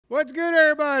What's good,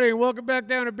 everybody? Welcome back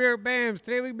down to Beer Bams.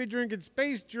 Today we'll be drinking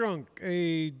Space Drunk,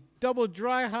 a double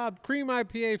dry hopped cream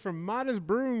IPA from Modist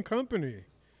Brewing Company.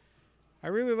 I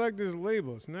really like this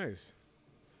label. It's nice.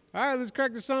 All right, let's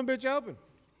crack the sumbitch open.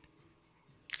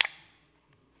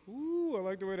 Ooh, I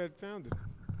like the way that sounded.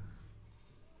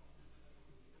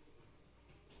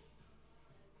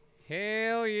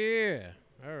 Hell yeah.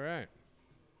 All right.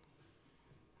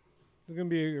 It's going to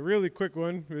be a really quick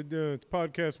one. It's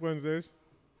Podcast Wednesdays.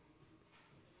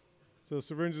 So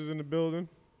syringes in the building.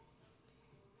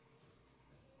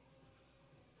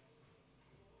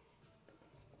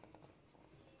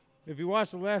 If you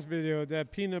watched the last video,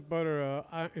 that peanut butter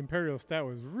Imperial Stout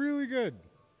was really good.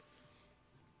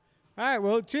 All right,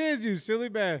 well, cheers, you silly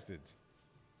bastards.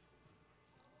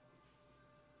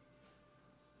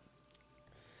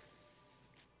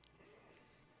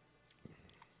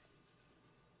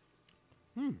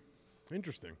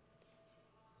 Interesting.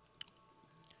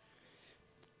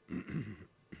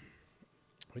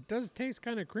 It does taste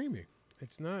kind of creamy.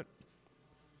 It's not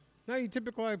your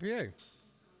typical IPA.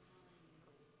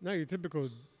 Not your typical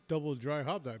double dry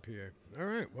hopped IPA. All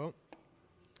right, well,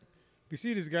 if you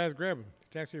see these guys, grab them.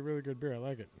 It's actually a really good beer. I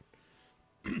like it.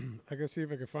 I can see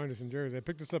if I can find this in Jersey. I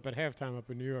picked this up at halftime up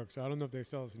in New York, so I don't know if they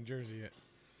sell this in Jersey yet.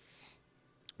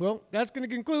 Well, that's going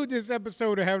to conclude this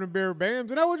episode of Having a Beer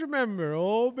Bams. And always remember,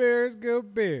 old beer is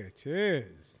good beer.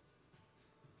 Cheers.